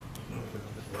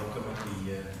about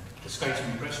the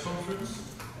SkyTeam press conference.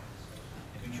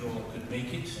 Good you all could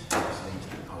make it. It's late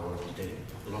hour today,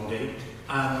 long day.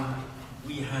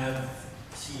 We have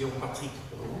CEO Patrick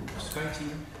Roux of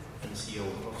SkyTeam and CEO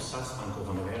of SAS, Anko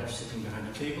van Werff, sitting behind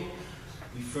the table.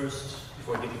 We first,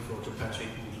 before I give the floor to Patrick,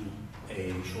 will do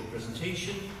a short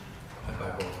presentation by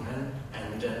both men,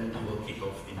 and then we will kick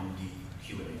off in the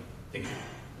Q&A. Thank you.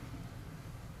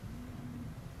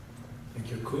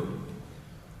 Thank you, Koen.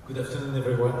 Good afternoon,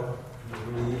 everyone.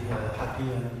 I'm really happy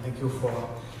and thank you for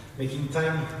making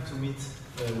time to meet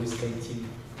with SkyTeam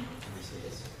and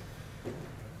SAS.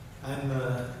 I'm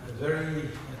very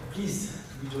pleased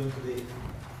to be joined today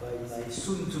by my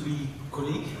soon-to-be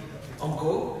colleague,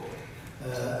 Anko,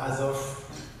 as of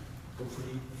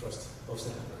hopefully 1st of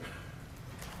September.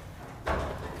 Let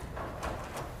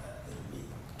me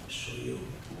show you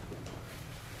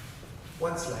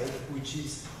one slide,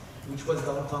 which was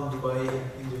downtown Dubai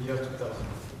in the year 2000.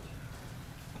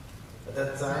 At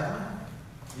that time,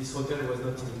 this hotel was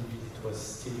not even built, it was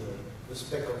still a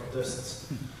speck of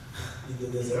dust in the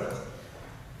desert.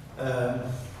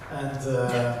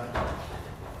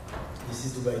 This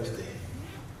is Dubai today.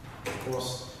 Of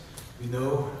course, we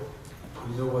know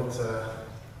what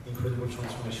incredible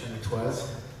transformation it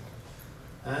was,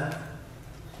 and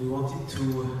we wanted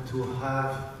to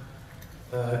have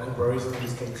a comparison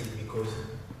with SkyTeam because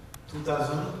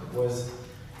 2000 was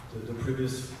the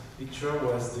previous picture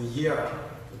was the year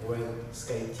when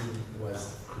SkyTeam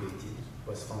was created,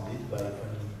 was founded by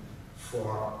only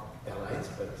 4 airlines,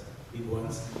 but big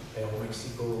ones: Air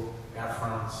Mexico, Air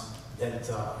France,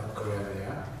 Delta, and Korean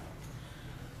Air.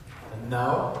 And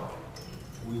now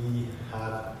we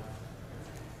have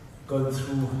gone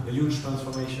through a huge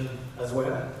transformation as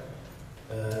well.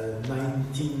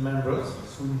 19 members,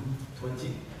 soon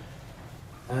 20,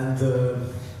 and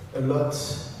a lot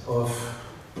of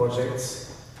projects.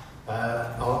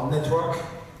 Our network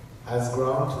has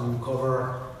grown to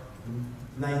cover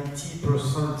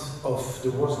 90% of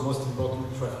the world's most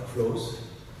important traffic flows.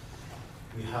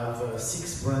 We have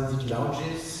 6 branded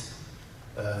lounges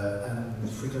and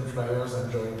frequent flyers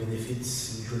enjoy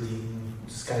benefits including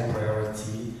Sky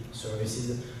Priority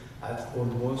services at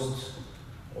almost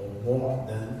or more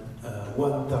than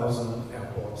 1,000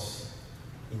 airports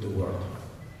in the world.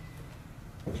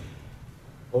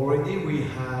 Already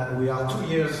we are 2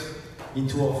 years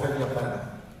into our 5-year plan,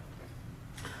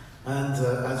 and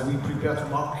as we prepare to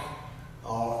mark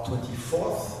our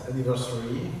 24th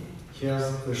anniversary, here's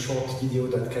a short video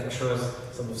that captures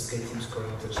some of SkyTeam's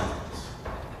current achievements.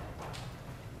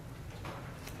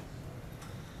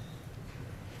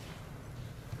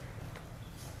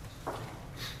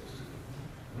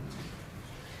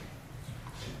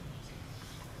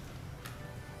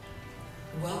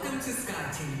 Welcome to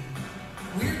SkyTeam.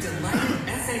 We're delighted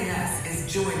SAS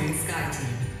is joining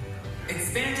SkyTeam,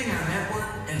 expanding our network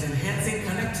and enhancing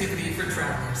connectivity for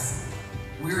travelers.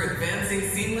 We're advancing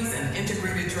seamless and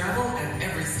integrated travel at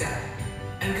every step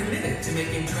and committed to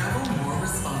making travel more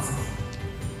responsible.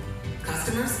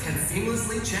 Customers can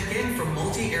seamlessly check in for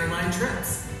multi-airline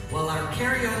trips, while our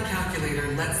carry-on calculator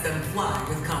lets them fly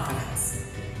with confidence.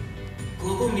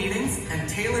 Global meetings and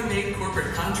tailor-made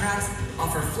corporate contracts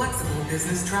offer flexible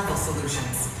business travel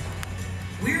solutions.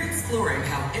 We're exploring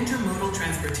how intermodal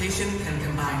transportation can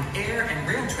combine air and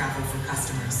rail travel for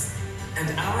customers.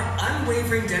 And our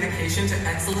unwavering dedication to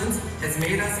excellence has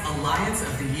made us Alliance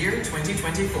of the Year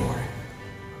 2024.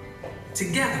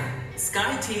 Together,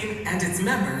 SkyTeam and its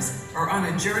members are on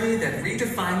a journey that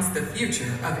redefines the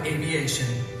future of aviation.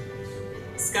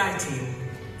 SkyTeam,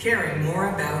 caring more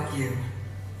about you.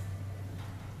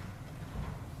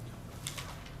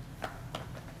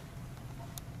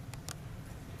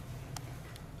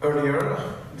 Earlier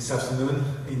this afternoon,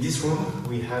 in this room,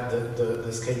 we had the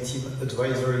SkyTeam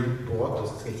Advisory Board, the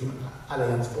SkyTeam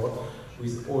Alliance Board,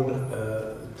 with all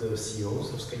the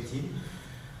CEOs of SkyTeam.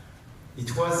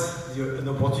 It was an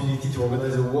opportunity to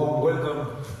organize a warm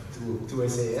welcome to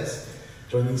SAS,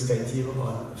 joining SkyTeam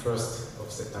on 1st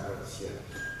of September this year.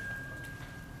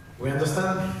 We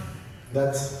understand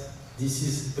that this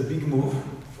is a big move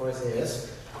for SAS,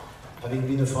 having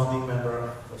been a founding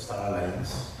member of Star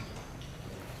Alliance.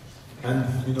 And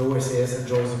you know, SAS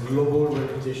enjoys a global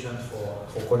reputation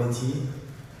for quality,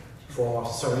 for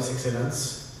service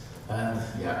excellence, and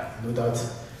yeah, no doubt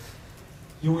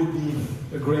you will be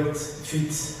a great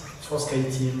fit for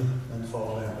SkyTeam and for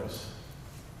our members.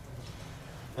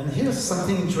 And here's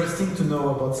something interesting to know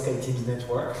about SkyTeam's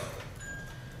network.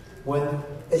 When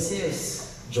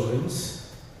SAS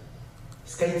joins,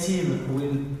 SkyTeam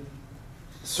will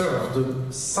serve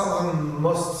the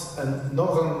southernmost and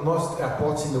northernmost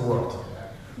airports in the world.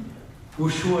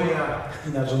 Ushuaia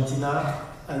in Argentina,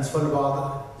 and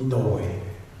Svalbard in Norway.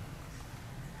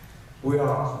 We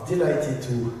are delighted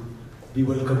to be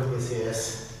welcomed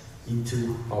SAS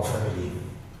into our family.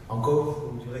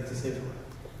 Anko, would you like to say a word?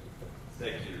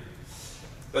 Thank you.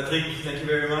 Patrick, thank you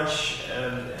very much.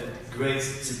 Great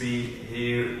to be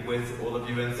here with all of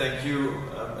you, and thank you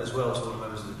as well to all the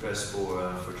members of the press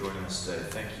for joining us today.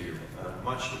 Thank you.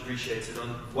 Much appreciated on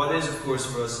what is, of course,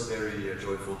 for us a very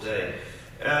joyful day.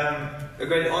 A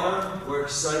great honor. We're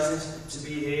excited to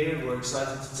be here. We're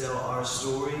excited to tell our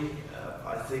story.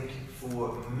 I think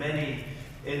for many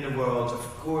in the world, of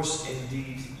course,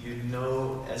 indeed, you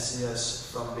know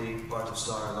SAS from being part of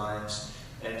Star Alliance.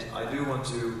 And I do want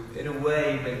to, in a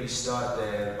way, maybe start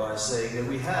there by saying that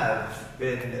we have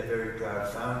been a very proud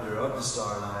founder of the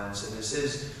Star Alliance, and this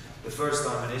is the first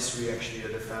time in history, actually,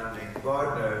 that a founding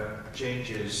partner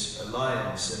changes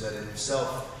alliance, and that in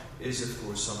itself is, of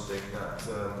course, something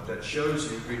that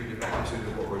shows you really the magnitude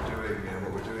of what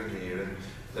we're doing here. And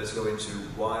let's go into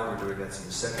why we're doing that in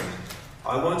a second.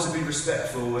 I want to be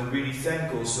respectful and really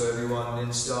thank also everyone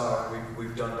in Star.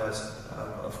 We've done that,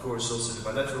 of course, also in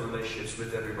bilateral relationships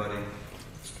with everybody,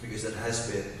 because that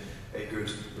has been a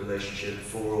good relationship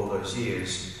for all those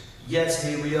years. Yet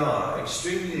here we are,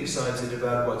 extremely excited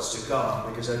about what's to come,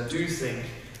 because I do think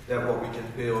that what we can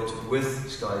build with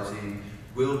SkyTeam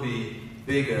will be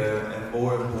bigger and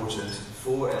more important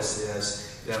for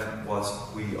SAS than what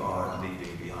we are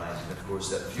leaving behind. And of course,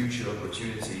 that future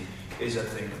opportunity is, I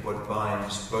think, what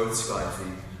binds both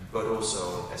SkyTeam but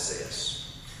also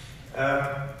SAS.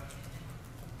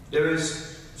 There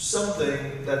is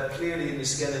something that clearly in the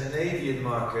Scandinavian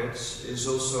market is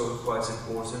also quite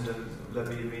important, and let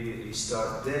me immediately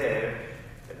start there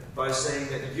by saying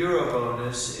that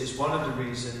Eurobonus is one of the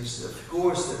reasons, of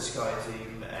course, that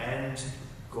SkyTeam and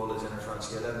call it Air France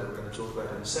KLM, that we're going to talk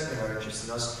about in a second, are interested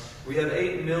in us. We have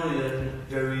 8 million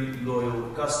very loyal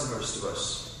customers to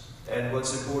us. And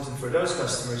what's important for those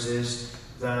customers is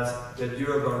that the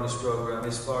Eurobonus program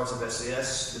is part of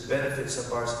SAS, the benefits are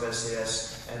part of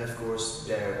SAS, and of course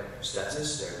their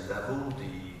status, their level,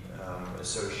 the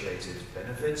associated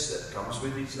benefits that comes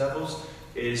with these levels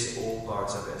is all part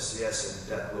of SAS,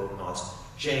 and that will not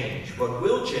change. What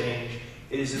will change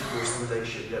is, of course, the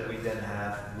relationship that we then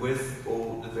have with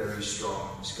all the very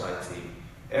strong SkyTeam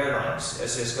airlines.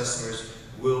 SAS customers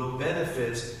will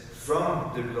benefit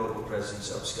from the global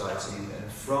presence of SkyTeam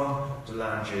and from the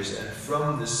lounges and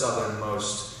from the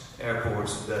southernmost airport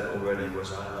that already was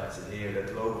highlighted here,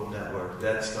 that global network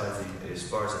that SkyTeam is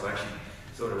part of. Actually,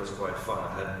 thought it was quite fun.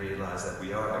 I hadn't realized that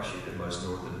we are actually the most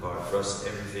northern part. For us,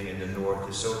 everything in the north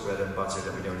is so bread and butter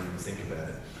that we don't even think about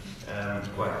it.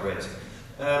 Quite great.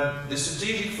 The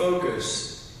strategic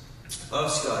focus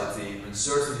of SkyTeam, and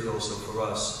certainly also for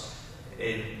us,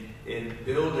 in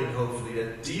building hopefully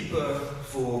a deeper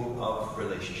form of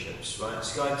relationships, right?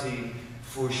 SkyTeam,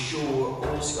 for sure,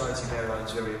 all SkyTeam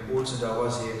airlines very important. I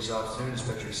was here this afternoon, as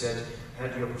Patrick said,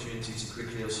 had the opportunity to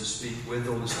quickly also speak with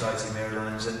all the SkyTeam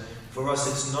airlines, and for us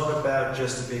it's not about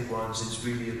just the big ones, it's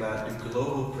really about the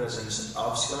global presence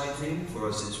of SkyTeam. For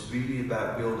us it's really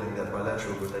about building that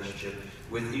bilateral relationship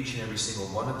with each and every single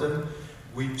one of them.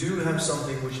 We do have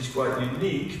something which is quite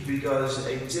unique, because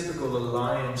a typical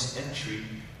alliance entry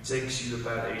takes you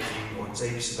about 18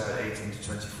 to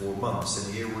 24 months,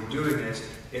 and here we're doing it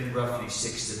in roughly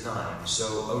 6 to 9. So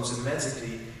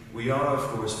automatically we are, of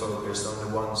course, focused on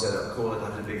the ones that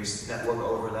have the biggest network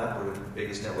overlap or the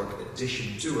biggest network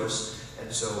addition to us,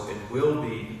 and so it will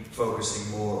be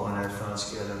focusing more on Air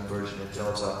France KLM, Virgin and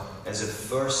Delta as a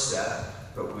first step,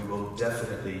 but we will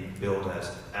definitely build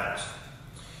that out.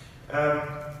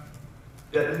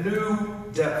 That new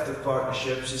depth of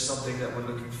partnerships is something that we're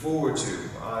looking forward to.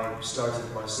 I started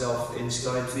myself in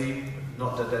SkyTeam,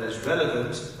 not that that is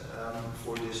relevant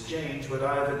for this change, but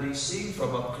I have at least seen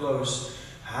from up close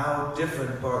how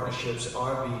different partnerships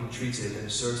are being treated, and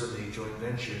certainly joint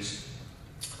ventures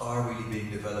are really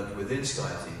being developed within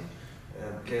SkyTeam.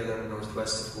 KLM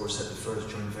Northwest, of course, had the first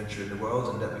joint venture in the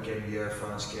world, and that became the Air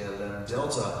France KLM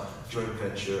Delta joint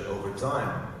venture over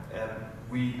time.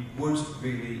 We would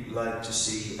really like to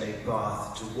see a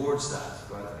path towards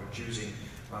that, right? I'm choosing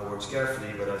my words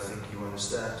carefully, but I think you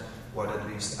understand what at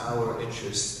least our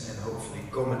interest and hopefully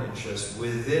common interest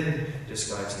within the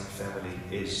SkyTeam family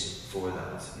is for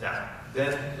that. Now,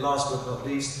 then, last but not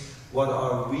least, what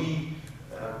are we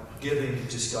giving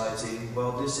to SkyTeam?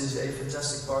 Well, this is a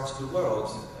fantastic part of the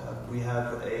world. We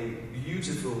have a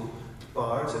beautiful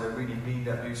part, and I really mean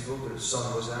that beautiful. The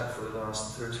sun was out for the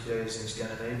last 30 days in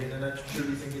Scandinavia, and I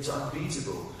truly think it's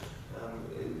unbeatable.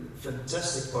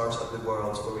 Fantastic part of the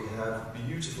world where we have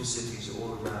beautiful cities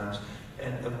all around,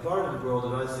 and a part of the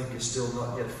world that I think is still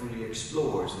not yet fully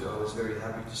explored. I was very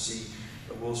happy to see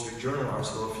a Wall Street Journal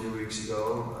article a few weeks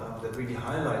ago that really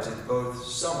highlighted both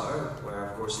summer, where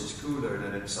of course it's cooler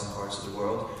than in some parts of the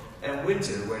world, and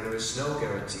winter, where there is snow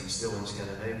guarantee still in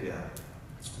Scandinavia.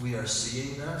 We are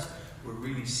seeing that. We're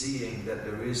really seeing that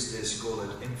there is this, call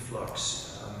it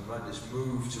influx, right, this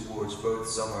move towards both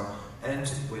summer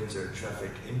and winter traffic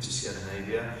into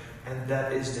Scandinavia, and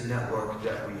that is the network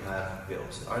that we have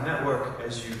built. Our network,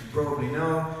 as you probably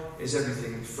know, is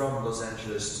everything from Los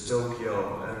Angeles to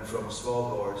Tokyo and from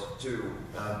Svalbard to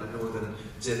the northern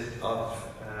tip of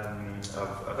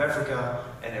Africa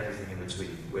and everything in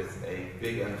between, with a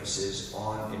big emphasis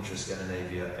on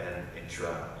intra-Scandinavia and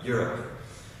intra-Europe.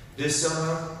 This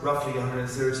summer, roughly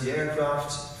 130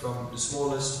 aircraft, from the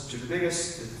smallest to the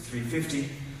biggest, the 350,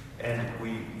 and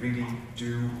we really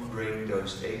do bring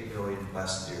those 8 million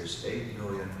passengers, 8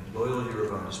 million loyal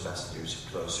Eurobonus passengers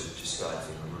closer to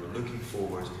SkyTeam, and we're looking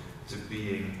forward to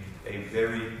being a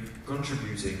very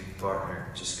contributing partner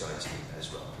to SkyTeam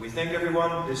as well. We thank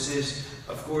everyone. This is,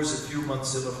 of course, a few months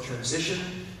still of transition,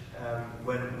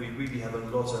 when we really have a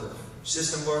lot of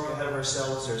system work ahead of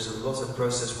ourselves. There's a lot of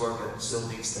process work that still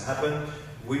needs to happen.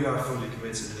 We are fully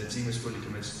committed, and the team is fully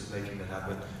committed to making that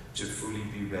happen, to fully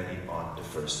be ready on the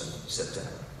 1st of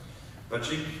September.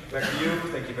 Patrick, back to you.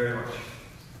 Thank you very much.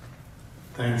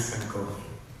 Thanks, Anko.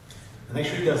 And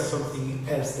actually there's something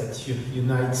else that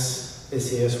unites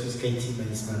SAS with SkyTeam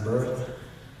and its members.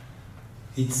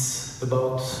 It's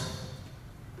about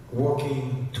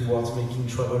working towards making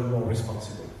travel more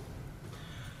responsible.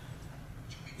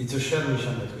 It's a shared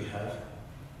mission that we have,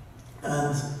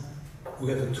 and we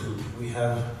have a tool. We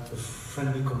have a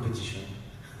friendly competition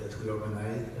that we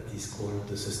organize that is called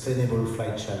the Sustainable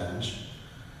Flight Challenge.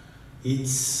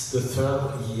 It's the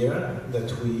 3rd year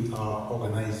that we are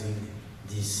organizing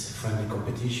this friendly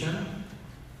competition,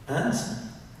 and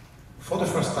for the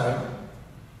first time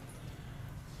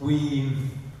we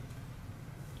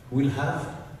will have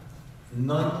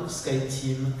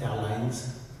non-SkyTeam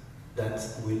airlines that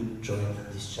will join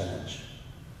this challenge.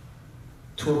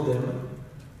 2 of them,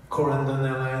 Corendon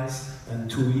Airlines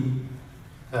and TUI,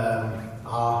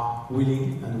 are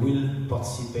willing and will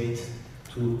participate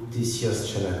to this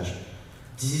year's challenge.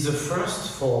 This is a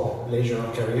first for leisure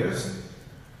carriers,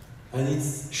 and it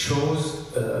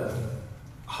shows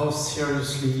how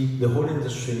seriously the whole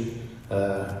industry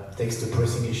takes the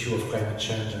pressing issue of climate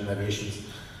change and aviation's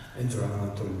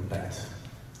environmental impact.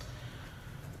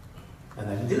 And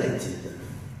I'm delighted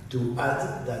to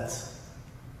add that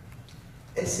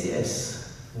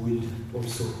SAS will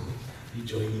also be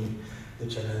joining the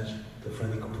challenge, the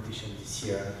friendly competition this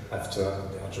year after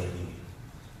they are joining.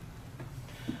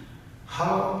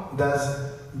 How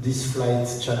does this flight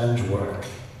challenge work?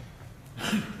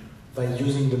 By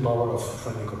using the power of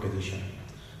friendly competition.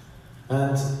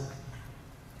 And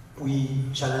we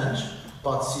challenge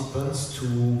participants to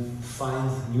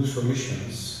find new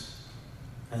solutions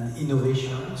and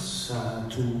innovations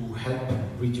to help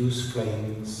reduce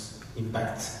flying's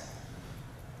impact,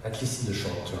 at least in the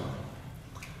short term.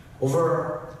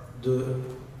 Over the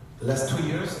last 2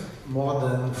 years, more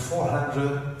than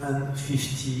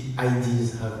 450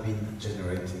 ideas have been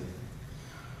generated,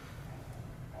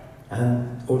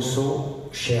 and also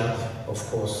shared, of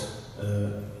course,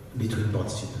 between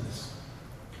participants.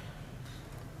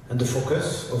 And the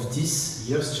focus of this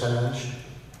year's challenge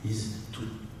is to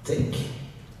take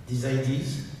these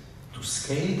ideas, to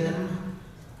scale them,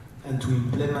 and to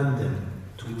implement them,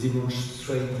 to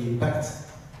demonstrate the impact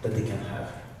that they can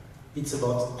have. It's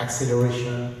about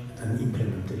acceleration and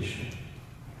implementation.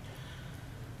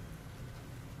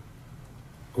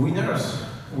 Winners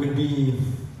will be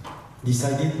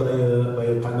decided by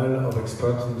a panel of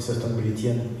experts in sustainability,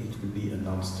 and it will be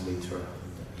announced later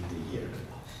in the year.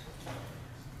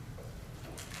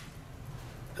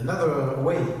 Another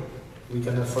way we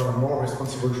can offer a more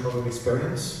responsible travel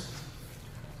experience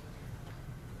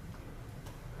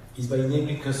is by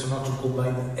enabling customers to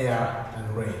combine air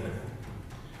and rail.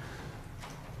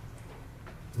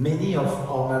 Many of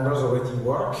our members already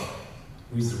work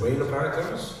with rail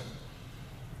operators.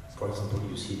 For example,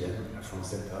 you see them,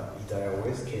 France Delta, IATA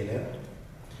Airways, KLM.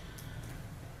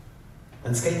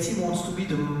 And SkyTeam wants to be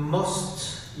the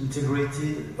most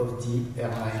integrated of the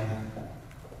airline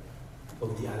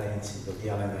alliances.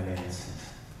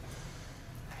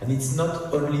 And it's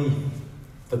not only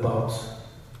about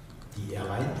the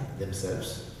airline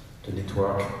themselves, the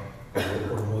network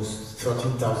of almost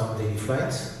 13,000 daily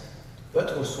flights,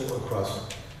 but also across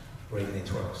rail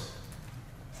networks.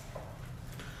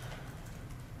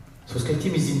 So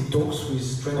SkyTeam is in talks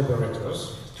with train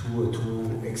operators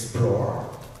to explore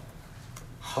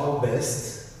how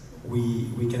best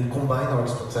we can combine our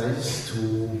expertise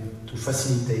to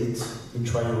facilitate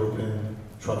intra-European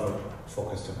travel for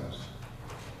customers.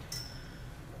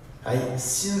 I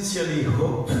sincerely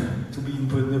hope to be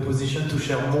in a position to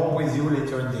share more with you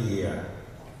later in the year.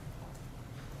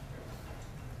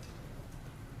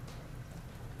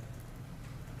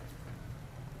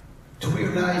 To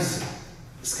realize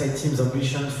SkyTeam's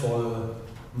ambition for a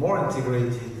more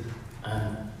integrated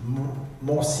and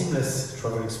more seamless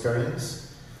travel experience,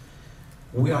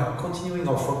 we are continuing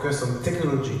our focus on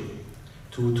technology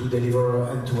to deliver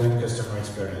end-to-end customer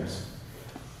experience.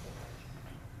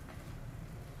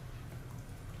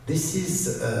 This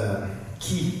is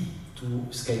key to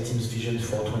SkyTeam's vision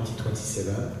for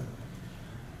 2027,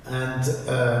 and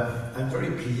I'm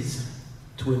very pleased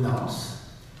to announce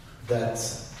that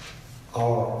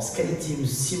our SkyTeam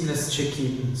seamless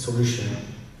check-in solution,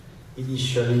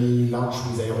 initially launched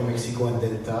with Aero Mexico and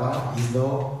Delta, is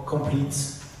now complete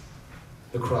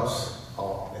across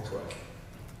our network.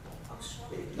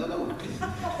 No, please. I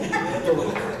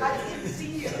didn't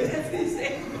see you.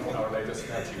 Our latest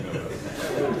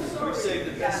SkyTeam. We saved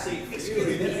the best seat. Please.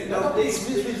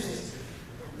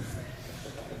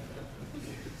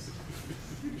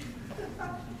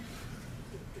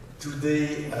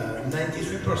 Today,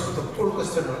 93% of all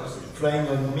customers flying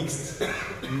on mixed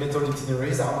method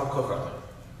itineraries are now covered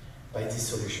by this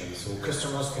solution. So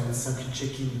customers can simply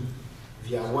check in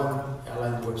via one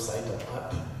airline website or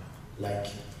app, like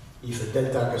if a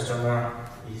Delta customer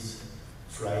is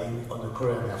flying on a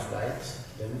Korean Air flight,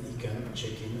 then he can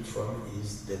check in from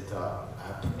his Delta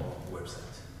app or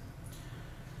website.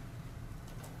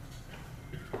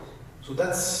 So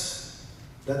that's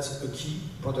a key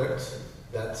product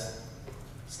that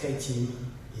SkyTeam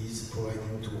is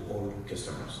providing to all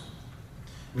customers.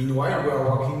 Meanwhile, we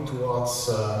are working towards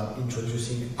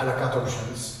introducing a la carte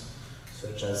options,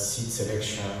 such as seat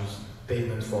selections,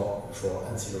 payment for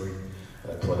ancillary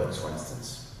products, for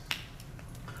instance.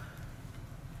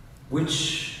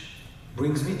 Which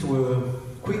brings me to a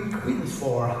quick win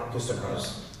for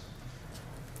customers,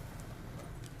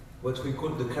 what we call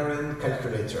the carrying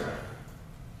calculator.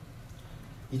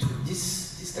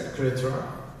 This calculator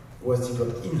was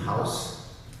developed in-house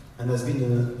and has been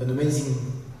an amazing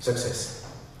success.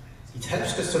 It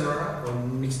helps customers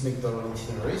on mixed method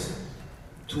itineraries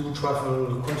to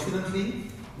travel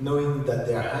confidently, knowing that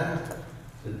their hand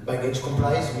baggage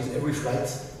complies with every flight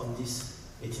on this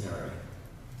itinerary.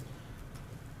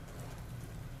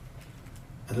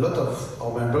 A lot of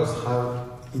our members have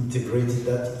integrated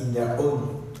that in their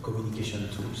own communication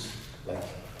tools, like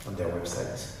on their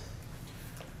website.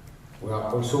 We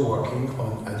are also working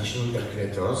on additional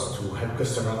calculators to help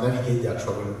customers navigate their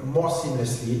travel more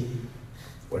seamlessly.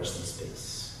 Watch this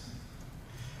space.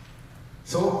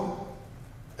 So,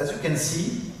 as you can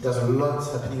see, there's a lot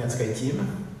happening at SkyTeam.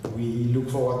 We look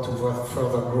forward to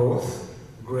further growth,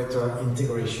 greater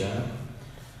integration,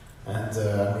 and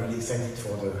I'm really excited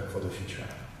for the future.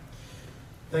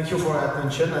 Thank you for your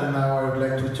attention, and now I would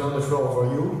like to turn the floor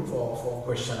over you for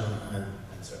questions and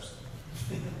answers.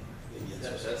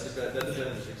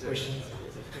 That's Questions?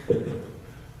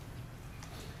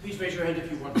 Please raise your hand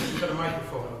if you want. We've got a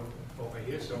microphone over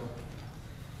here, so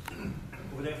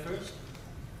over there first.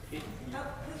 Okay. No,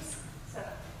 please.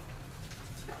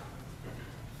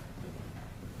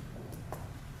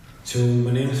 So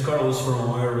my name is Carlos from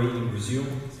IATA in Brazil,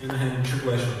 and I have two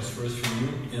questions. First from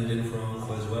you, and then from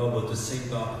Anko as well, but the same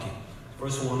topic.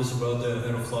 First one is about the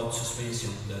Aeroflot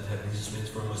suspension that has been suspended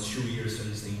for almost 2 years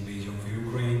since the invasion of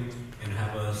Ukraine, and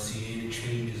have seen any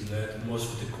changes that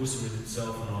most of the customers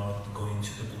itself are not going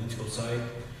to the political side.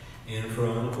 And for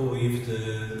Anko, if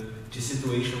the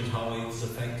situation, how it's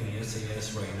affecting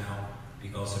SAS right now,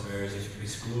 because of various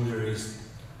exclusion is,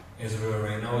 as well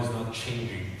right now, is not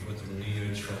changing with the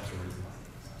new structure.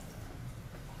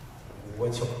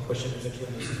 What's your question exactly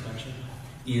on the suspension?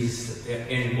 Is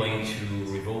any plan to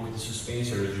revoke the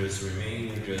suspension or just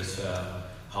remain, or just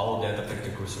how that affect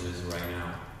the customers right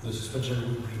now? The suspension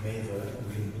will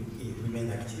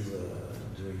remain active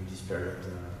during this period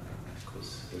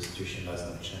because the situation has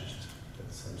not changed.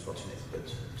 That's unfortunate, but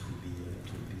it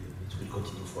will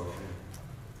continue for a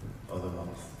few other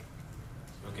months.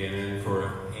 Okay, and then for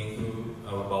Anko,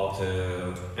 about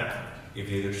if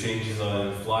there are changes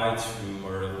on flights,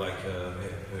 or like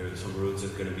some routes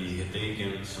are going to be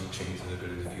taken, some changes are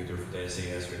going to be in the future for the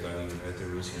SAS regarding the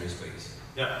routes in space.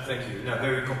 Yeah, thank you. Now,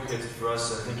 very complicated for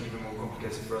us. I think even more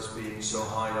complicated for us being so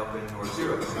high up in North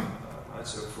Europe. Right?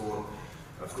 So for,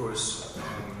 of course,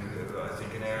 I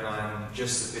think an airline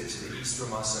just a bit to the east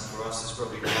from us, and for us it's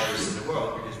probably the highest in the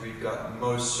world because we've got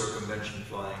most circumvention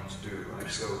flying to do.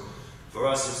 Right? So For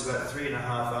us, it's about 3.5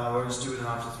 hours,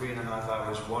 2.5 to 3.5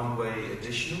 hours one-way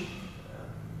additional.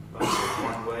 I say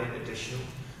one-way additional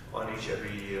on each and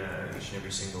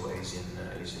every single Asian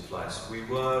flight. We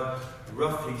were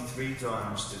roughly 3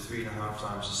 times to 3.5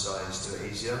 times the size to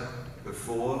Asia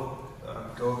before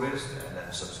COVID, and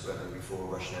then subsequently before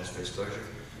Russian airspace closure,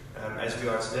 as we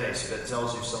are today. So that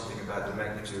tells you something about the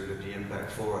magnitude of the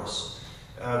impact for us.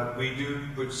 We do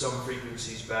put some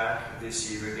frequencies back this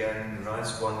year again, right?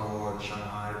 One more on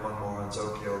Shanghai, one more on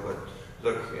Tokyo, but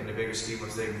look, in the bigger scheme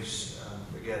of things,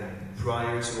 again,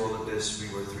 prior to all of this, we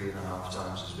were 3.5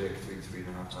 times as big,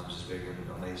 3.5 times as big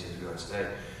on Asia as we are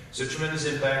today. So tremendous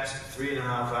impact, 3.5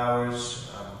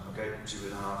 hours, okay,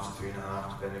 2.5 to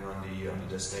 3.5, depending on the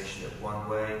destination at one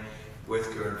way, with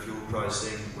current fuel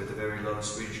pricing, with a very low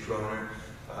Swedish kroner.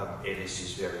 It is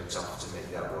just very tough to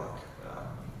make that work.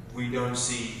 We don't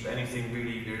see anything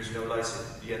really, there's no light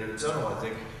at the end of the tunnel, I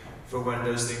think, for when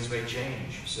those things may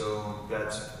change. So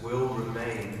that will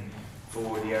remain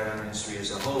for the airline industry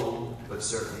as a whole, but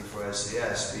certainly for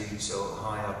SAS being so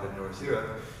high up in North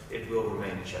Europe, it will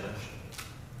remain a challenge.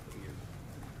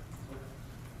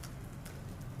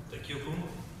 Thank you, Koen.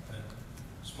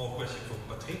 Small question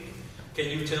for Patrick. Can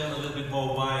you tell a little bit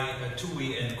more why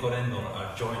TUI and Corendon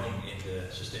are joining in the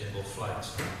Sustainable Flight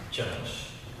Challenge,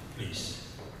 please?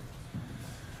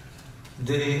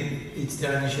 It's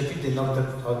their initiative. They knocked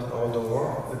out all the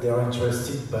war. They are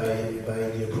interested by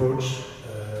the approach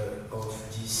of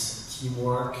this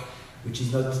teamwork, which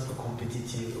is not a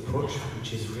competitive approach,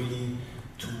 which is really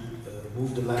to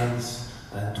move the lines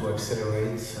and to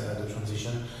accelerate the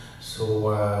transition.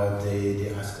 So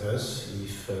they asked us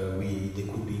if they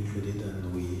could be included,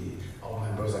 and our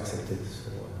members accepted.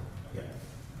 So yeah.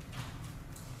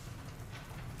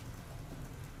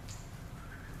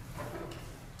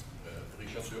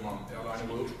 Richard Schuurman, Airline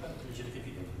World.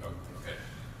 Okay.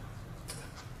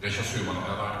 Richard Schuurman,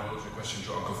 Airline World. A question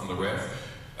to Anko from the Werff.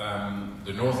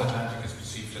 The North Atlantic is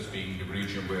perceived as being the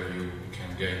region where you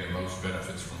can gain the most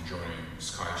benefits from joining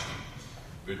SkyTeam.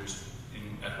 But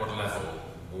at what level,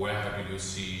 where do you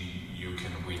see you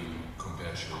can win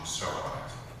compared to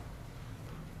Starlight?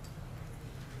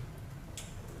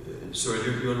 Sorry,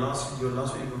 your last week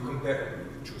you compare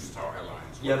to Star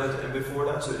Airlines. Yeah, but before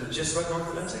that, so just right North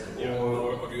Atlantic, yeah,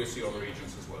 or do you see other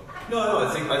regions as well? No,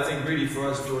 I think really for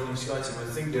us joining SkyTeam,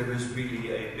 I think there is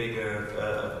really a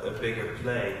bigger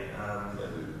play.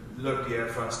 Look, the Air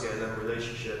France-KLM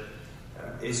relationship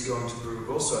is going to prove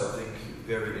also, I think,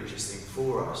 very interesting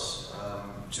for us.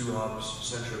 2 hubs,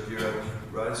 Central Europe,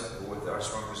 right, with our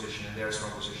strong position and their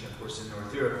strong position, of course, in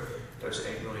North Europe. There's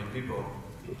 8 million people,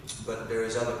 but there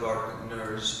is other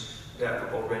partners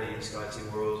that we're already in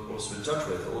SkyTeam world also in touch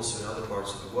with, also in other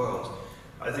parts of the world.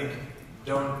 I think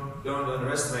don't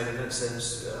underestimate in that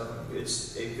sense.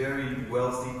 It's a very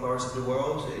wealthy part of the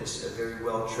world. It's a very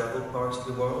well-traveled part of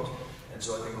the world, and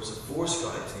so I think also for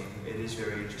SkyTeam, it is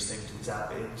very interesting to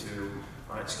tap into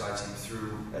SkyTeam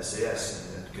through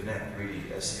SAS and connect really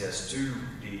SAS to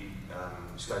the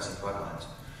SkyTeam pipelines.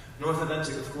 North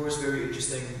Atlantic, of course, very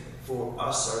interesting for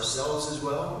us ourselves as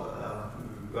well.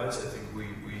 Right, I think we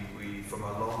from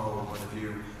our long haul point of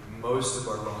view, most of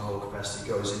our long haul capacity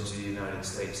goes into the United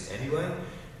States anyway.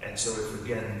 And so if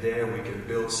again there we can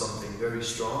build something very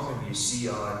strong, and you see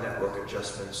our network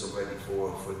adjustments already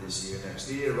for this year, next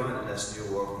year, right? Less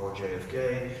New York, more JFK,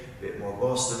 a bit more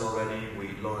Boston already.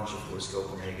 We launch, of course,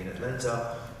 Copenhagen,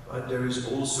 Atlanta. Right? There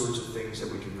is all sorts of things that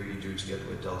we can really do together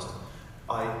with Delta.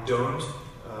 I don't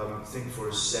think for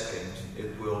a second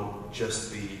it will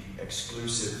just be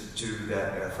exclusive to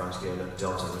that Air France-KLM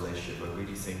Delta relationship. I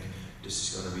really think this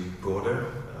is going to be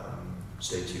broader.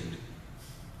 Stay tuned.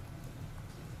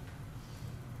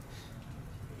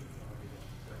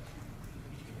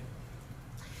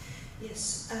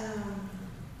 Yes,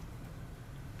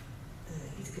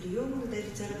 Itke de Jong, the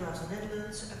Daily Telegraph of the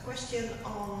Netherlands. A question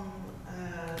on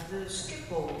the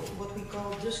Schiphol, what we call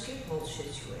the Schiphol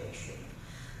situation.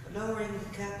 Lowering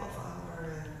the cap of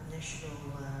our national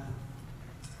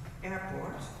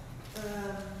airport.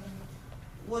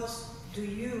 What do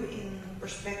you, in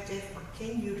perspective, or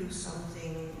can you do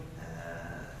something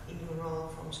in your role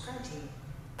from SkyTeam?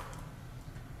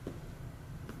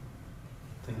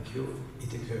 Thank you.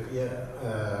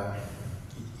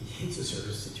 It's a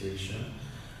serious situation,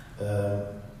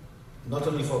 not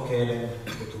only for KLM,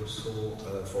 but also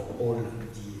for all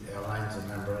the airlines and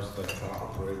members that are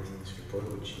operating in Schiphol,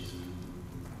 which is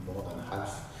more than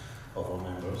half of our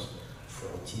members,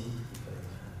 14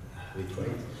 with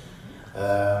rate.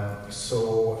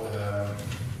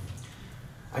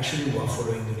 Actually we are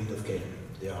following the lead of KLM.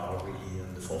 They are really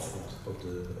on the forefront of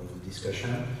the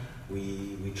discussion.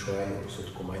 we try also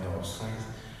to combine our strengths.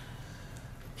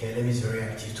 KLM is very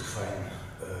active to find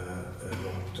a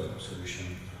long-term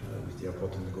solution with the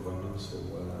airport and the government, so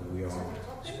we are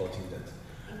supporting that.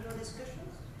 In your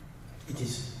discussions? It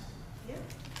is. Yeah.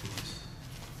 It is.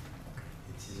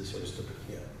 It is a serious topic,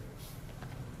 yeah.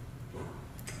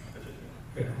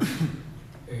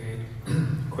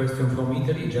 Question from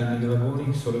Italy, Gianni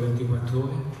Lavori, Sole 24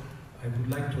 Ore. I would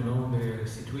like to know the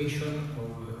situation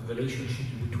of the relationship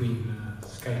between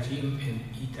SkyTeam and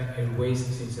ITA Airways,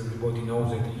 since everybody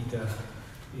knows that ITA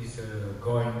is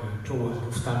going towards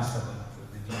Lufthansa,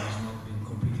 but the deal has not been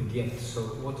completed yet. So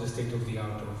what's the state of the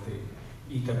art of the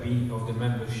ITA B, of the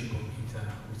membership of ITA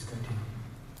with SkyTeam?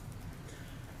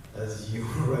 As you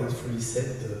rightfully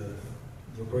said,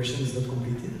 the operation is not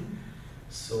completed.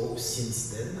 So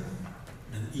since then,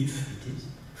 and if it is,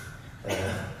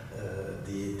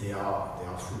 they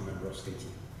are full members of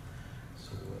SkyTeam.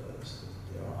 So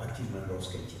they are active members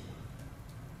of SkyTeam.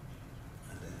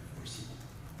 And then we'll see.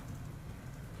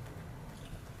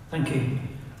 Thank you.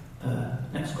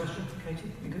 Next question,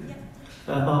 Katie, you good?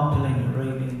 Yeah. Mark Pelling,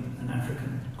 Arabian and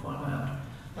African, quite loud.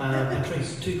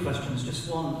 Patrice, two questions. Just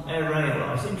one, AirRail.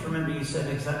 I seem to remember you said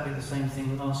exactly the same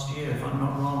thing last year, if I'm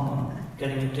not wrong, on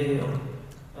getting a deal,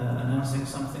 announcing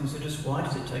something. So just why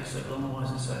does it take so long? Why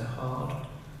is it so hard?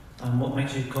 And what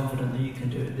makes you confident that you can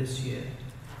do it this year?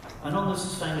 And on the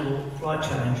Sustainable Flight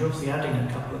Challenge, you're obviously adding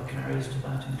a couple of carriers to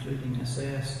that, including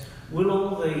SAS. Will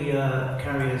all the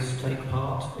carriers take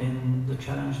part in the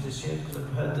challenge this year? Because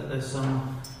I've heard that there's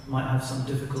might have some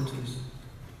difficulties.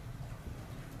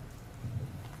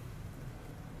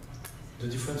 The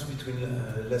difference between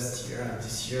last year and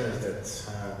this year is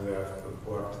that we have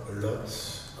worked a lot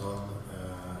on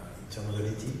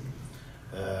intermodality,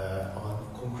 on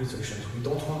concrete solutions. We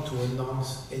don't want to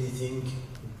announce anything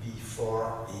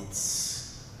before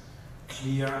it's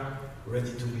clear,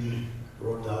 ready to be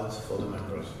rolled out for the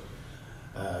members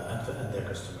and their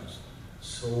customers.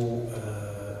 So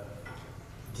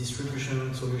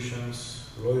distribution solutions,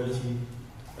 loyalty,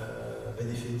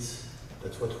 benefits,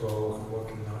 that's what we're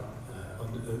working on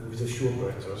with a few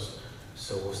operators.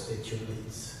 So stay tuned,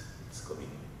 it's coming.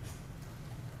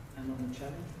 And on the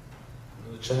challenge?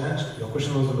 The challenge, your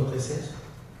question was about SAS?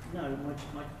 No,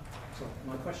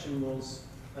 my question was,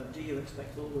 do you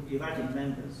expect all of, you've added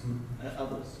members,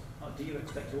 others, do you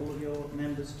expect all of your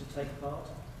members to take part,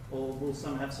 or will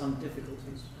some have some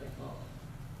difficulties to take part?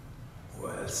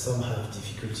 Well, some have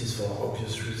difficulties for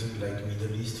obvious reasons, like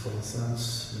Middle East, for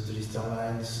instance, Middle East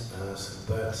Airlines,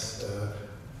 but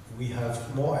we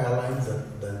have more airlines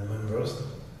than members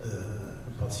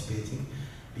participating,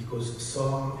 because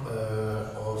some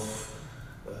of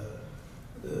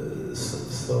the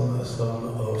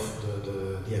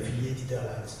affiliated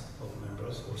airlines of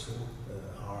members also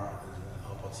are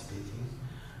participating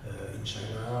in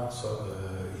China. So,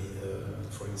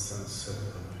 for instance,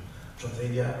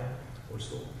 Transavia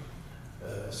also.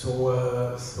 So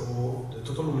the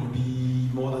total will be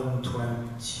more than 22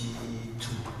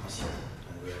 this year,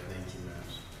 and we have 19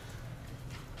 members.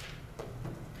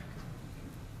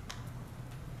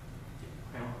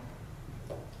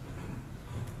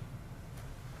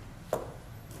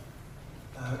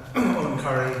 Owen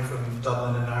Curry from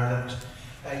Dublin in Ireland.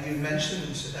 You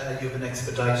mentioned you have an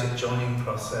expedited joining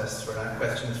process for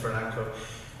questions for Anko.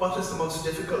 What is the most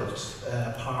difficult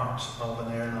part of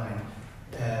an airline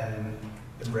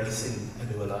embracing a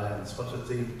new alliance? What are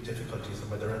the difficulties,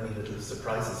 and were there any little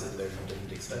surprises in there you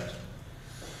didn't expect?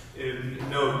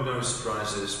 No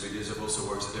surprises, because I've also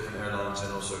worked at different airlines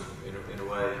and also, in a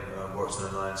way, worked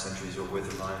on alliance entries or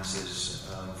with alliances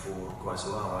for quite a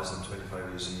while. I was 25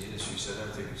 years in the industry, so I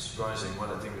don't think it's surprising. What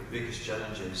I think the biggest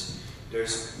challenge is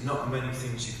there's not many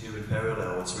things you can do in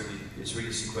parallel. It's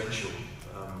really sequential.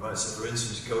 Right? So, for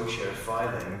instance, co-chair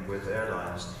filing with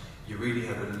airlines, you really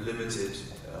have a limited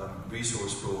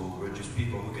resource pool, where just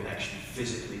people who can actually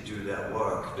physically do that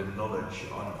work, the knowledge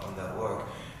on that work.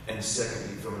 And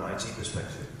secondly, from an IT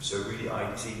perspective, so really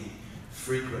IT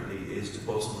frequently is the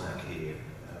bottleneck here,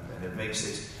 and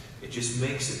it just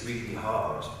makes it really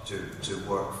hard to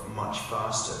work much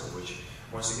faster, which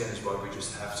once again is why we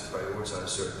just have to prioritize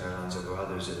certain airlines over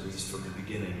others, at least from the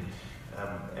beginning,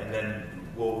 and then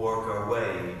we'll work our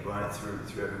way right through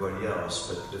everybody else.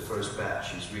 But the first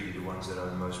batch is really the ones that are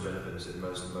the most relevant, and the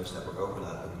most network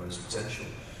overlap, and the most potential.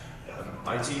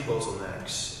 IT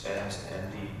bottlenecks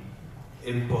and the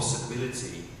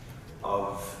impossibility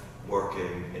of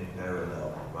working in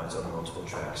parallel, right, on multiple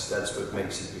tracks. That's what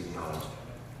makes it really hard.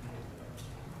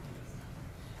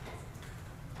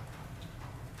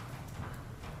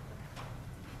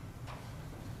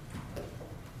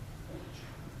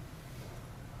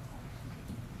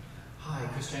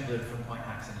 Chamberlain from Point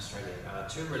Hacks in Australia.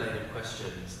 Two related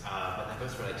questions, but they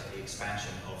both relate to the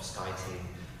expansion of SkyTeam.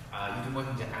 You've been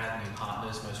working to add new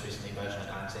partners, most recently Virgin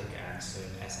Atlantic and soon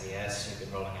SAS. You've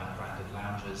been rolling out branded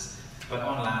lounges. But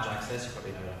on lounge access, you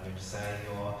probably know what I'm going to say,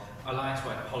 your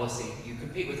alliance-wide policy, you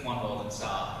compete with One World and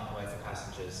Star in a way for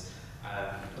passengers.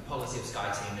 The policy of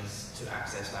SkyTeam is to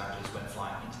access lounges when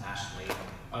flying internationally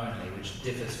only, which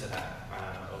differs for that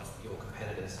of your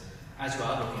competitors. As you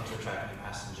are looking to attract new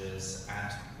passengers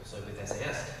and also with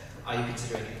SAS, are you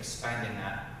considering expanding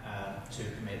that to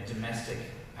permit domestic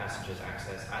passengers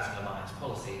access as an alliance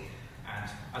policy?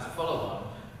 And as a follow-on,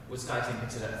 would SkyTeam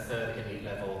consider a third elite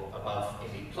level above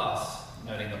Elite Plus,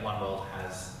 noting that One World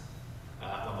has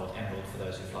One World Emerald for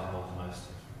those who fly more than most?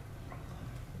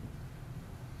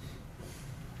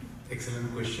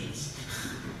 Excellent questions.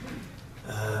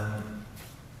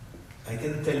 I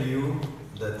can tell you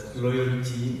that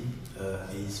loyalty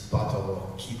is part of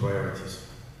our key priorities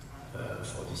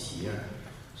for this year.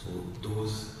 So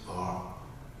those are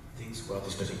things we are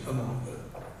discussing among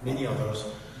many others,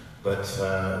 but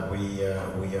we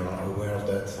are aware of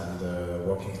that and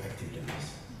working actively on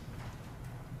this.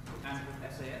 And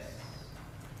with SAS,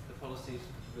 the policies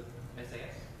with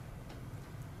SAS?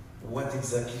 What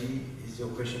exactly is your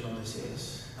question on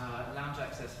SAS? Lounge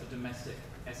access for domestic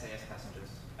SAS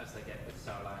passengers as they get with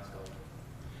Star Alliance Gold.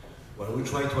 Well, we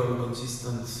try to have a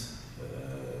consistent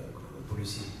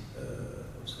policy.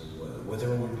 So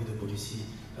whatever will be the policy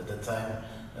at that time,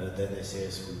 then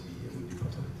SAS will be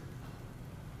part of it.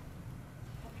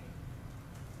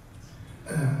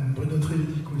 Bruno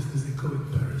Trevedic with Les Echos in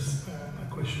Paris. My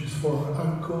question is for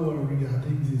Anko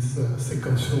regarding this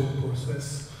sequential process.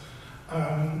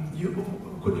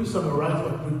 Could you summarize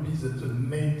what would be the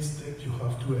main step you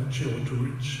have to achieve or to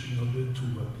reach in order to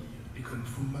become a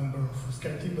full member of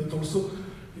SkyTeam, but also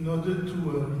in order to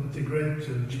integrate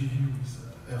GV with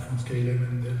Air France KLM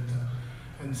and Delta?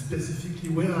 And specifically,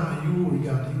 where are you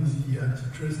regarding the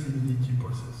antitrust immunity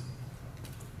process?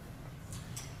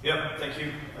 Yeah, thank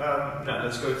you. Now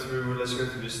let's go through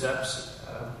the steps.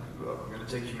 I'm going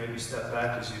to take you maybe a step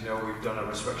back. As you know, we've done our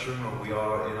restructuring, or we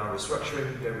are in our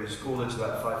restructuring. There is call it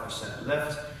about 5%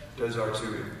 left. Those are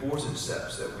two important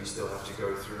steps that we still have to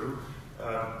go through.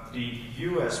 The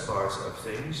US part of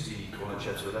things, the call it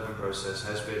Chapter 11 process,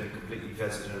 has been completely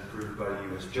vetted and approved by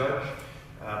the US judge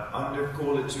under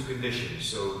call it two conditions.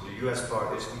 So the US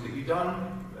part is completely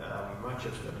done, right,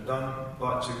 Chapter 11 done,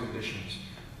 but two conditions.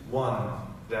 One,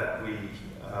 that we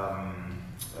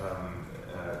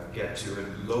get to a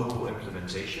local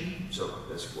implementation, so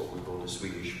that's what we call the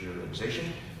Swedish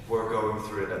reorganization. We're going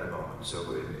through it at the moment,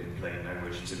 so in plain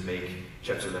language, to make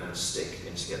Chapter 11 stick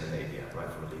in Scandinavia, right,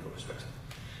 from a legal perspective.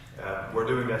 We're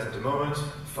doing that at the moment.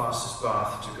 Fastest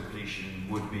path to completion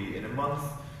would be in a month.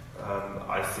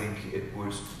 I think it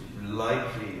would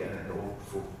likely, and all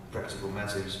for practical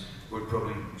matters, would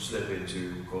probably slip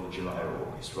into, call it July or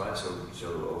August, right, so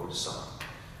over the summer.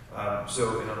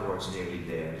 So in other words, nearly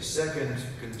there. The second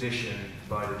condition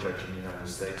by the judge in the United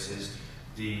States is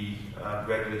the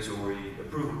regulatory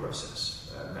approval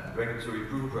process. Regulatory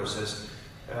approval process,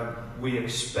 we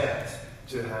expect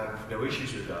to have no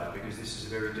issues with that, because this is a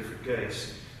very different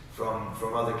case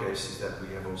from other cases that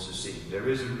we have also seen. There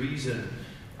is a reason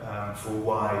for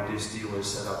why this deal is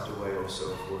set up the way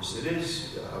also, of course, it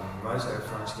is. Right, Air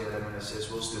France, KLM and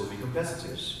SAS will still be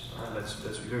competitors. Let's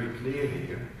be very clear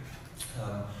here.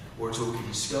 We're talking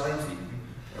SkyTeam,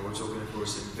 and we're talking, of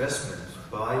course, investment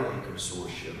by a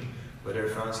consortium, but Air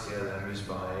France KLM is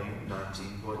buying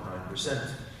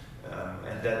 19.9%.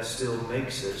 And that still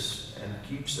makes us and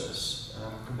keeps us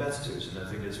competitors, and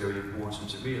I think that's very important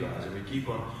to realize. And we keep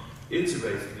on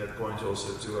iterating that point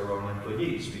also to our own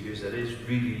employees, because that is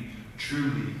really,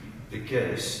 truly the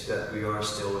case that we are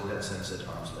still, in that sense, at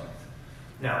arm's length.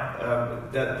 Now,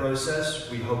 that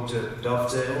process, we hope to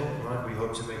dovetail, right? We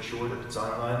hope to make sure that the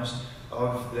timelines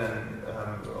of then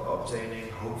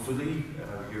obtaining, hopefully,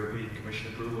 European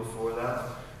Commission approval for that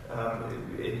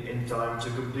in time to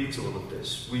complete all of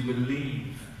this. We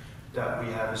believe that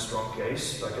we have a strong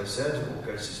case. Like I said, all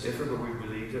cases differ, but we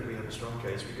believe that we have a strong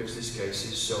case because this case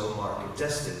is so market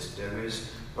tested. There is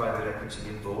private equity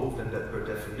involved, and that per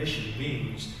definition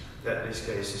means that this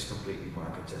case is completely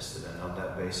market tested, and on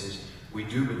that basis we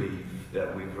do believe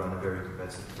that we've run a very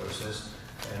competitive process,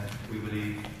 and we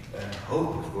believe and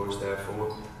hope, of course,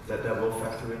 therefore, that that will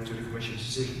factor into the Commission's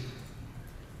decision.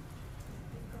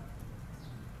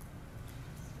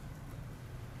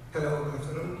 Hello, good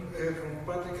afternoon. From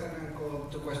Patrick and Anko,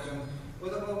 two questions.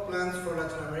 What about plans for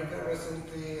Latin America?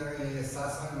 Recently,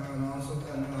 SAS announced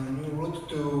a new route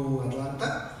to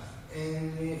Atlanta.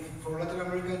 And for Latin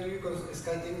America, do you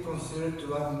SkyTeam it considered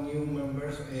to have new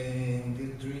members in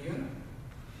this region?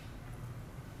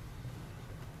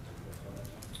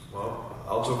 Well,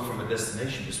 I'll talk from a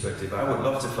destination perspective. I would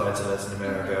love to fly to Latin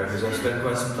America because I've spent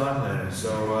quite some time there.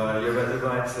 So you're at the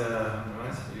right,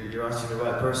 you're asking the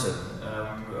right person.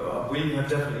 We have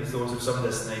definitely thought of some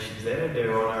destinations there.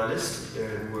 They're on our list.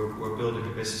 We're building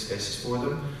the business cases for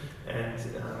them. And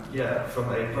yeah, from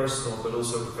a personal but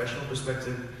also professional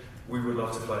perspective, we would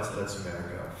love to fly to Latin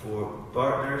America. For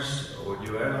partners or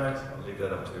new airlines, I'll leave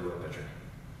that up to Patrick.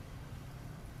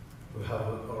 We have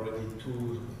already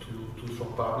two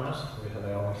strong partners. We have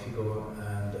Aero Mexico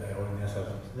and Aerolíneas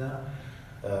Argentina.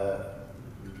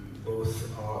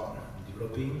 Both are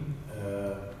developing.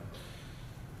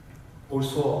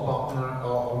 Also,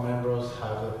 our members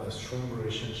have a strong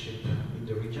relationship in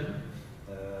the region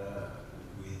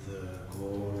with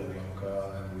Go,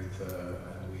 Anko, and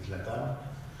with LATAM.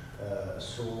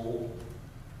 So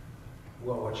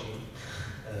we are watching.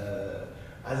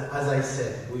 As I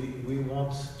said, we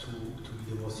want to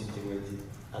be the most integrated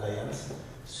alliance.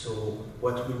 So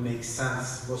what will make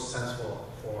most sense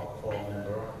for our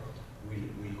member,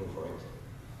 we'll go for it.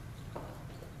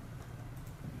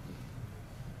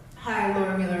 Hi,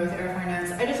 Laura Mueller with Air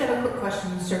Finance. I just have a quick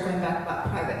question circling back about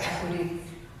private equity.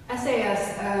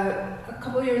 SAS, a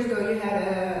couple of years ago you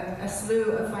had a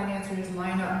slew of financiers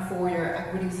line up for your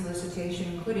equity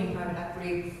solicitation, including private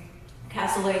equity,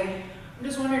 Castlelake. I'm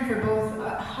just wondering for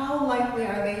both, how likely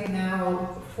are they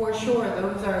now, for sure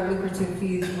those are lucrative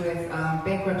fees with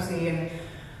bankruptcy,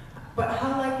 but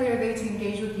how likely are they to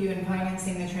engage with you in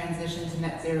financing the transition to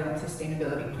net zero and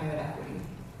sustainability private equity?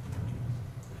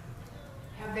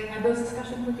 Have they had those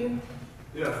discussions with you?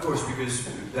 Yeah, of course, because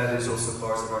that is also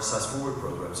part of our SAS Forward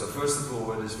program. So first of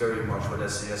all, it is very much what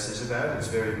SAS is about. It's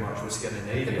very much what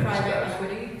Scandinavia is about. The private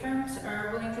equity firms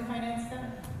are willing to finance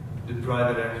them? The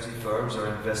private equity firms are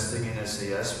investing in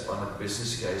SAS on a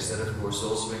business case that of course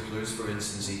also includes, for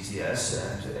instance, ETS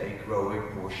and a growing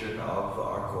portion of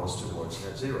our cost towards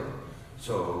net zero.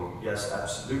 So yes,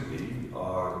 absolutely,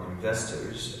 our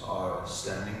investors are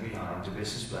standing behind the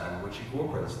business plan which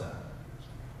incorporates that.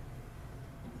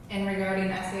 And regarding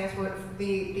SAS, what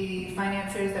the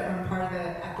financiers that were part of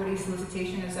the equity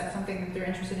solicitation, is that something that they're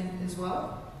interested in as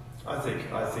well? I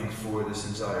think for this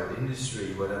entire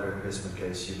industry, whatever investment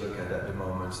case you look at the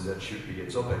moment, that should be a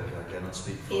topic. I cannot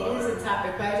speak for It is a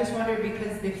topic, but I just wondered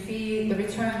because the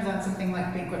returns on something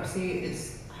like bankruptcy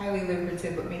is highly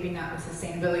lucrative, but maybe not with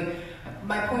sustainability.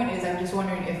 My point is, I'm just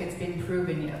wondering if it's been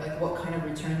proven yet, like what kind of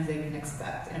returns they can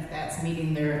expect, and if that's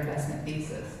meeting their investment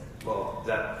thesis. Well,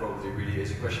 that probably really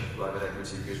is a question for private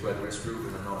equity, because whether it's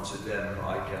proven or not to them,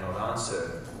 I cannot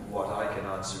answer. What I can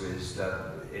answer is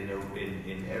that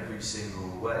in every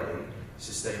single way,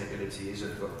 sustainability is a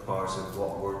part of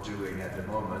what we're doing at the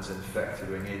moment and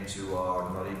factoring into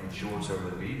our not even short-term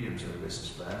but medium-term business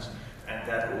plans. And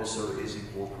that also is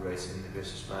incorporated in the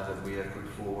business plan that we have put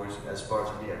forward as part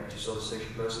of the equity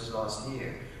solicitation process last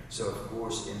year. So of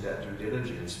course, in that due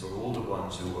diligence, for all the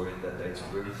ones who were in that data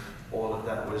room, all of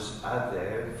that was out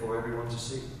there for everyone to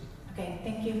see. Okay,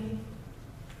 thank you.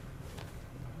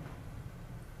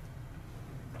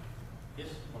 Yes?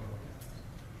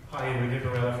 Hi, Enrique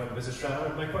Varela from Business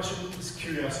Traveler. My question is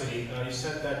curiosity. You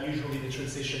said that usually the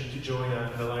transition to join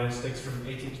an alliance takes from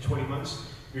 18 to 20 months.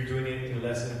 You're doing it in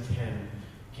less than 10.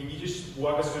 Can you just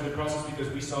walk us through the process? Because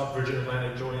we saw Virgin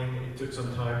Atlantic joining, it took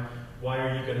some time. Why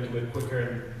are you going to do it quicker?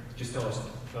 And just tell us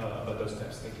about those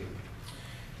steps. Thank you.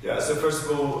 Yeah, so first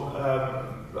of all,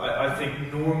 I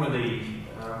think normally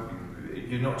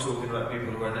you're not talking about people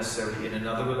who are necessarily in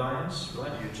another alliance,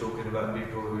 right? You're talking about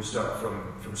people who start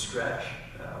from scratch.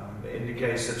 In the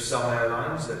case of some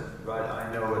airlines, that right,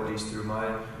 I know at least through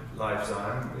my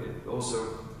lifetime,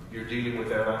 you're dealing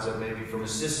with airlines that maybe from a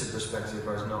system perspective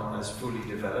are not as fully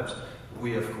developed.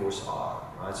 We of course are,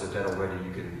 right? So that already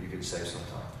you can save some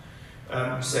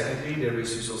time. Secondly, there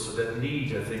is also that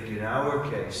need, I think, in our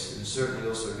case, and certainly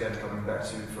also again coming back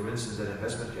to, for instance, that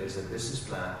investment case, that business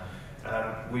plan.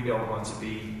 We don't want to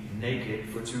be naked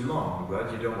for too long,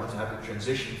 right? You don't want to have the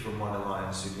transition from one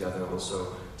alliance to the other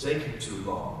also taking too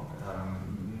long.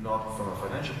 Not from a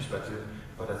financial perspective,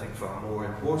 but I think far more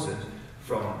important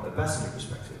from a passenger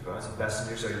perspective, right? So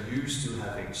passengers are used to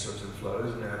having certain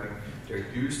flows, and they're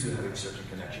used to having certain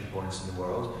connection points in the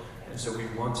world, and so we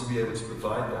want to be able to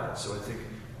provide that. So I think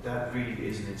that really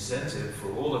is an incentive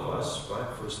for all of us, right?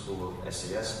 First of all,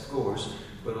 SAS, of course,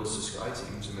 but also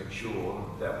SkyTeam to make sure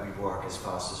that we work as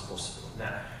fast as possible.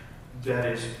 Now, that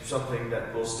is something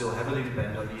that will still heavily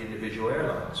depend on the individual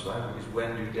airlines, right? Because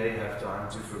when do they have time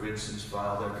to, for instance,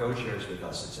 file their co-shares with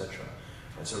us, etc.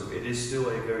 And so it is still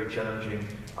a very challenging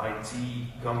IT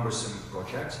cumbersome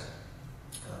project.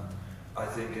 I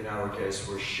think in our case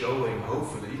we're showing,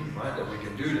 hopefully, right, that we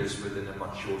can do this within a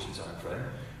much shorter time frame.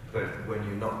 But when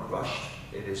you're not rushed,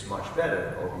 it is much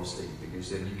better, obviously, because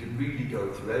then you can really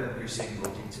go through every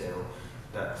single detail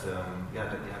that that you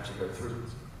have to go through.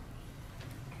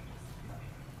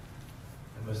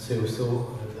 I must say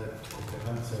also that to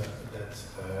complement that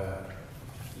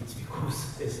it's because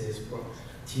SAS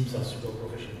teams are super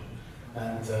professional,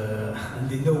 and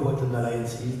they know what an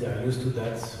alliance is. They are used to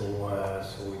that, so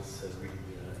it's really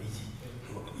easy.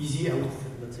 Easy, I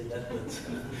would not say that,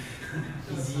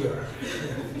 but easier.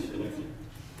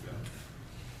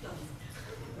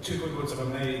 Two quick ones, if I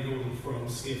may, Gordon from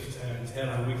Skift and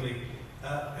Airline Weekly.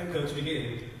 Anko, to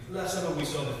begin, last summer we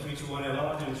saw the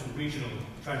 321LR doing some regional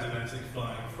transatlantic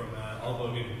flying from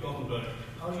Aalborg and Gothenburg.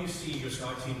 How do you see your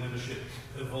SkyTeam membership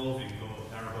evolving your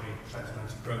narrow-body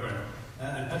transatlantic program?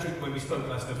 And Patrick, when we spoke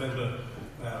last November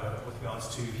with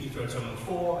regards to Heathrow Terminal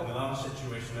 4 and the lounge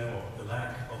situation there, or the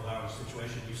lack of lounge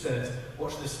situation, you said,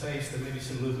 watch this space, there may be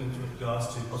some movement with regards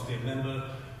to possibly a member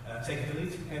taking the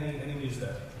lead. Any news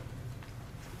there?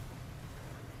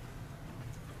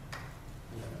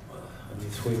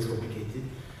 It's way complicated.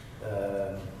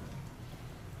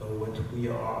 What we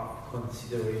are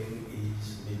considering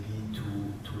is maybe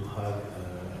to have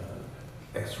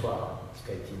extra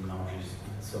SkyTeam lounges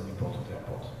in some important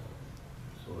airports.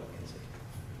 So I can say.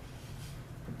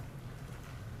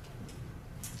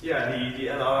 Yeah, the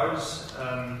LRs,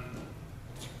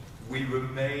 we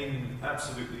remain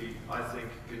absolutely, I think,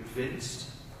 convinced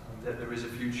that there is a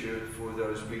future for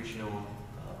those regional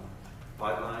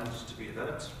pipelines to be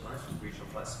developed, right? Regional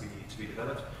flights to be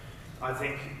developed. I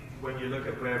think when you look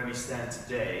at where we stand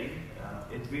today,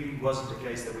 it really wasn't the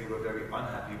case that we were very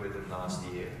unhappy with them last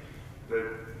year.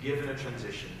 But given a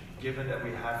transition, given that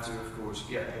we have to, of course,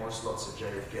 get more slots at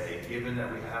JFK, given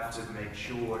that we have to make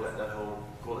sure that that whole,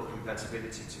 call it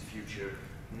compatibility to future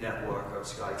network of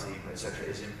SkyTeam, etc.,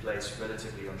 is in place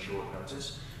relatively on short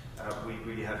notice, we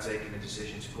really have taken a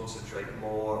decision to concentrate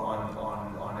more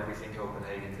on everything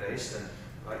Copenhagen-based and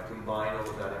combine all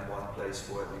of that in one place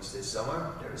for at least this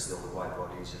summer. There is still the wide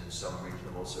bodies and some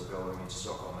regional also going into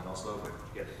Stockholm and Oslo, but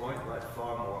you get the point, right?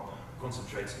 Far more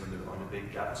concentrating on the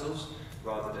big capitals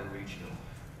rather than regional.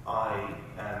 I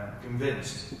am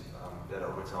convinced that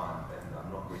over time, and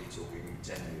I'm not really talking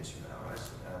 10 years from now, right,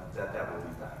 that will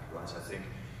be back, right? I think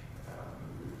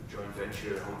joint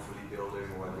venture, hopefully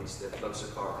building, or at least a closer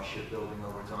partnership building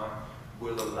over time,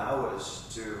 will allow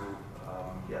us to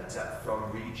tap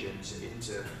from regions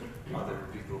into other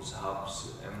people's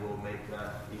hubs, and will make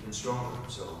that even stronger.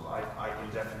 So I can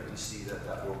definitely see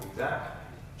that will be back,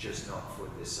 just not for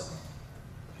this summer.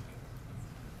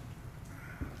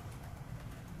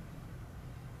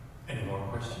 Any more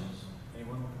questions?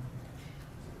 Anyone?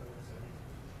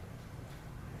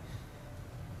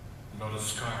 Another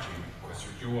SkyTeam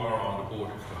question. You are on the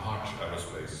board of the Hart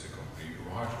Aerospace company.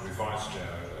 Hart revised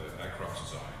their aircraft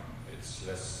design. It's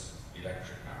less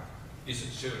electric now. Is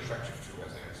it still attractive to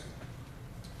SAS?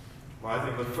 Well, I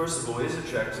think what first of all is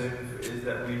attractive is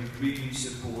that we really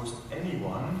support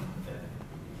anyone.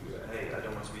 Hey, I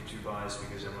don't want to be too biased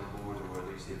because I'm on the board, or at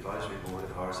least the advisory board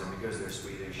at Hart, and because they're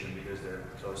Swedish and because they're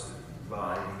close to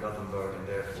by in Gothenburg, and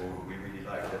therefore we really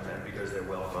like them, and because they're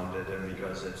well funded, and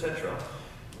because etc.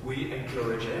 We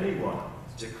encourage anyone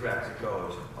to crack the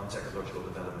code on technological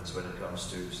developments when it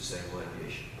comes to sustainable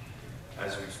aviation.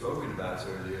 As we've spoken about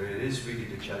earlier, it is really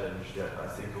the challenge that I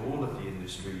think all of the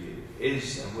industry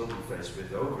is and will be faced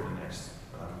with over the next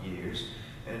years,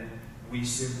 and we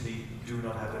simply do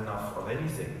not have enough of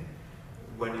anything.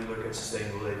 When you look at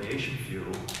sustainable aviation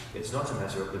fuel, it's not a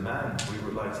matter of demand. We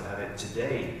would like to have it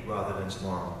today rather than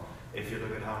tomorrow. If you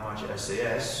look at how much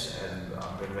SAS, and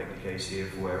I'm going to make the case here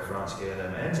for Air France,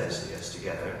 KLM and SAS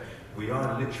together, we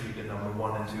are literally the number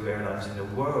 1 and 2 airlines in the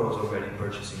world already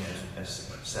purchasing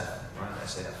SAF, right?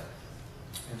 SAF.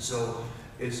 And so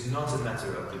it's not a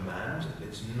matter of demand,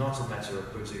 it's not a matter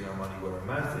of putting our money where our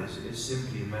mouth is, it's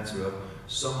simply a matter of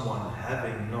someone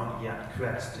having not yet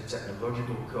cracked the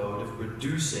technological code of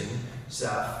producing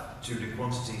SAF to the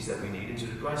quantities that we need and to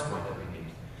the price point that we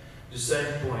need. The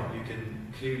same point you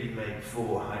can clearly make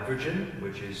for hydrogen,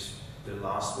 which is the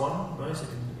last one, right,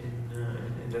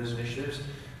 in those initiatives.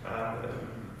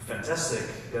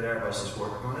 Fantastic that Airbus is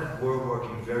working on it. We're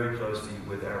working very closely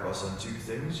with Airbus on 2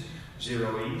 things.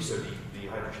 Zero-E, so the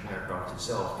hydrogen aircraft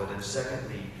itself, but then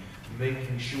secondly,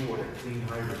 making sure that clean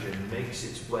hydrogen makes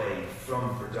its way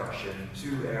from production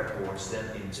to airports, then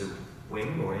into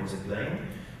wing or into plane.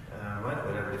 Right,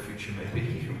 whatever the future may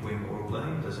be, wing or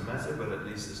plane, doesn't matter, but at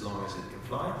least as long as it can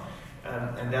fly.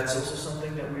 And that's also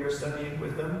something that we are studying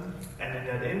with them. And in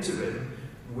that interim,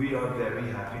 we are very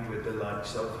happy with the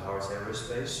likes of Howard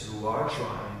Aerospace, who are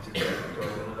trying to go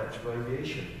in electrical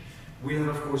aviation. We have,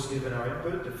 of course, given our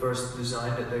input. The first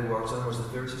design that they worked on was a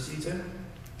 30-seater.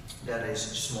 That is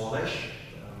smallish,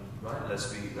 right?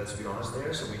 Let's be honest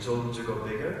there. So we told them to go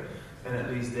bigger, and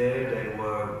at least there they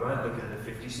were right looking at a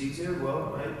 50-seater.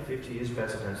 Well, right, 50 is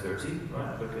better than 30,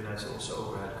 right? Looking at also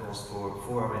overhead cost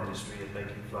for our industry and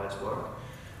making flights work.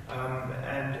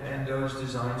 And those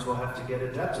designs will have to get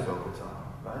adapted over time,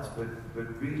 right?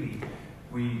 But really,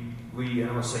 we and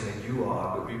I'm not saying that you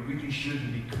are, but we really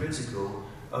shouldn't be critical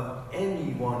of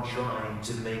anyone trying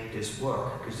to make this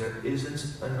work, because there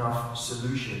isn't enough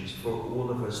solutions for all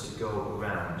of us to go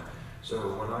around.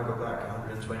 So when I go back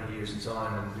 120 years in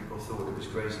time and people thought it was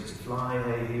crazy to fly,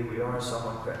 hey, here we are,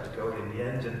 someone cracked the code in the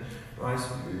end, and right,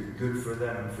 good for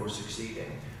them for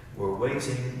succeeding. We're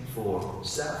waiting for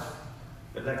SAF,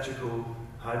 electrical,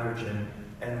 hydrogen,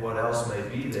 and what else may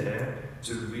be there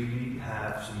to really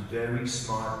have some very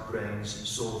smart brains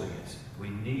solving it.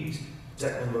 We need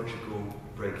technological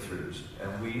breakthroughs,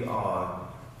 and we are,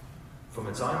 from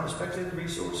a time perspective,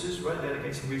 resources, right,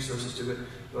 dedicating resources to it,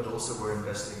 but also we're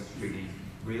investing really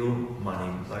real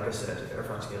money. Like I said, Air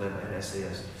France-KLM and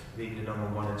SAS being the number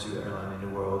 1 and 2 airline in the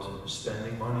world,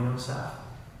 spending money on SAF.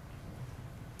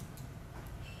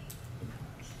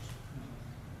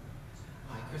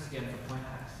 Hi, Chris again from Point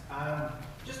Hacks.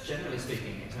 Just generally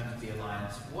speaking, in terms of the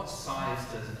alliance, what size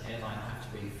does an airline have to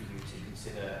be for you to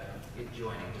consider it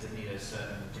joining? Does it need a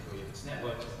certain degree of its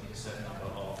network? Does it need a certain number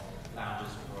of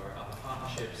lounges or other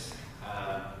partnerships?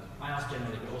 I ask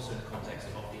generally, but also in the context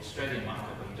of the Australian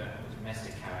market, where you don't have a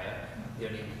domestic carrier. The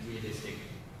only realistic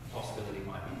possibility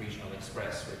might be Regional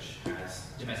Express, which has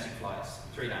domestic flights,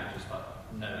 3 lounges, but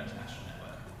no international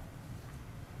network.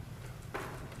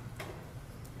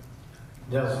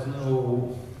 There's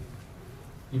no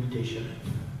limitation.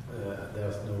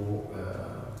 There's no.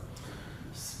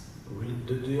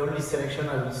 The only selection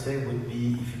I would say would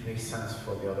be if it makes sense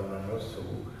for the other members. So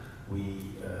we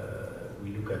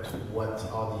look at what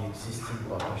are the existing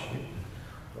partnerships,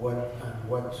 what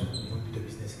would be the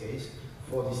business case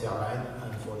for this airline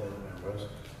and for the other members,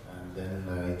 and then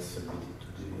it's submitted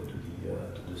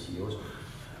to the CEOs.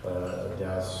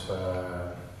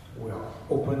 We are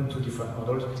open to different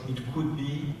models. It could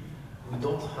be we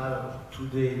don't have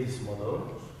today this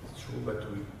model. It's true, but it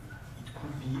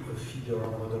could be a feeder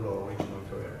model or regional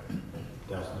carrier.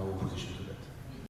 There's no opposition to that.